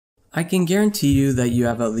I can guarantee you that you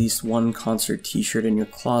have at least one concert t-shirt in your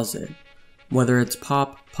closet. Whether it's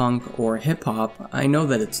pop, punk, or hip-hop, I know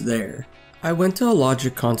that it's there. I went to a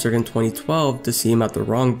Logic concert in 2012 to see him at the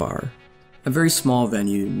Wrong Bar. A very small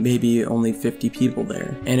venue, maybe only 50 people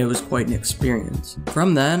there, and it was quite an experience.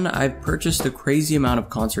 From then, I've purchased a crazy amount of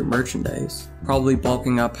concert merchandise, probably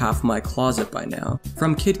bulking up half my closet by now.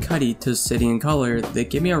 From Kid Cudi to City and Colour, they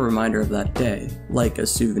give me a reminder of that day, like a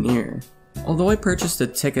souvenir. Although I purchased a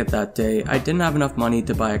ticket that day, I didn't have enough money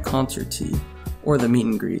to buy a concert tee, or the meet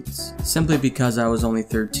and greets, simply because I was only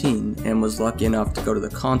 13 and was lucky enough to go to the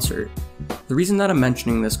concert. The reason that I'm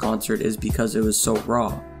mentioning this concert is because it was so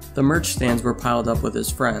raw. The merch stands were piled up with his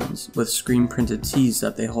friends, with screen printed tees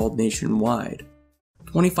that they hold nationwide.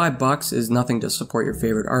 $25 is nothing to support your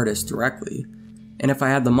favorite artist directly, and if I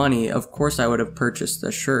had the money, of course I would have purchased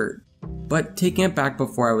a shirt. But taking it back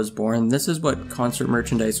before I was born, this is what concert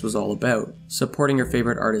merchandise was all about. Supporting your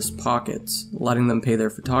favorite artist's pockets, letting them pay their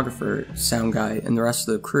photographer, sound guy, and the rest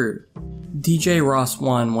of the crew. DJ Ross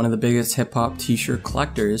one of the biggest hip-hop t-shirt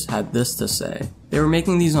collectors, had this to say. They were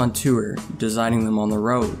making these on tour, designing them on the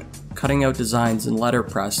road, cutting out designs in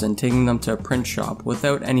letterpress and taking them to a print shop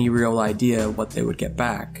without any real idea what they would get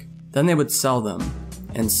back. Then they would sell them,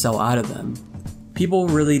 and sell out of them. People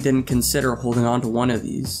really didn't consider holding on to one of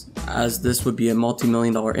these, as this would be a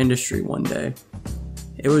multi-million-dollar industry one day.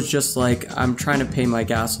 It was just like, I'm trying to pay my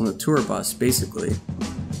gas on the tour bus, basically.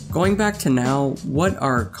 Going back to now, what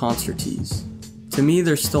are concert tees? To me,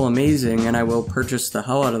 they're still amazing and I will purchase the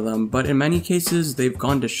hell out of them, but in many cases, they've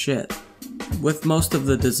gone to shit. With most of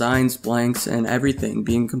the designs, blanks, and everything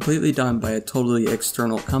being completely done by a totally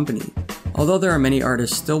external company. Although there are many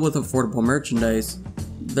artists still with affordable merchandise,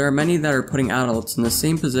 there are many that are putting adults in the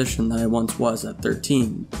same position that I once was at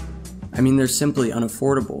 13. I mean, they're simply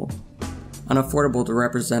unaffordable. Unaffordable to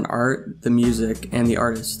represent art, the music, and the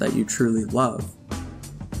artists that you truly love.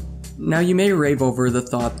 Now you may rave over the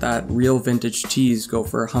thought that real vintage tees go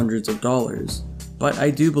for hundreds of dollars, but I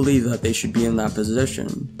do believe that they should be in that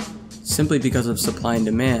position, simply because of supply and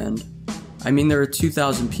demand. I mean, there are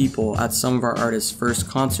 2,000 people at some of our artists' first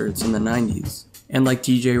concerts in the 90s, and like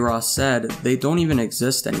DJ Ross said, they don't even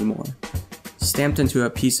exist anymore, stamped into a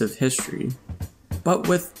piece of history. But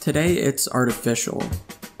with today, it's artificial.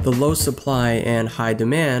 The low supply and high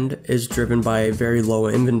demand is driven by a very low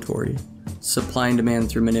inventory. Supply and demand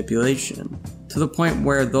through manipulation, to the point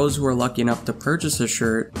where those who are lucky enough to purchase a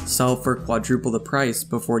shirt sell for quadruple the price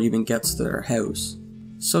before it even gets to their house.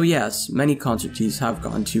 So yes, many concert tees have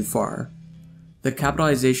gone too far. The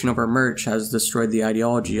capitalization of our merch has destroyed the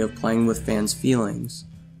ideology of playing with fans' feelings,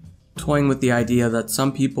 toying with the idea that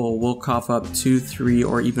some people will cough up $200, $300,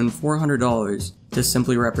 or even $400 to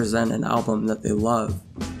simply represent an album that they love.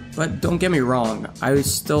 But don't get me wrong, I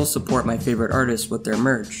still support my favorite artists with their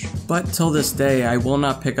merch, but till this day I will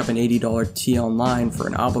not pick up an $80 tee online for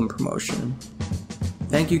an album promotion.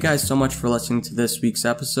 Thank you guys so much for listening to this week's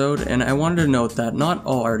episode, and I wanted to note that not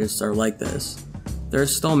all artists are like this. There are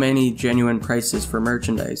still many genuine prices for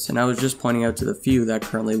merchandise, and I was just pointing out to the few that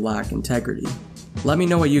currently lack integrity. Let me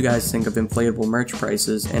know what you guys think of inflatable merch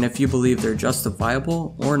prices, and if you believe they're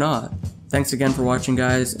justifiable or not. Thanks again for watching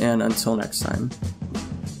guys, and until next time.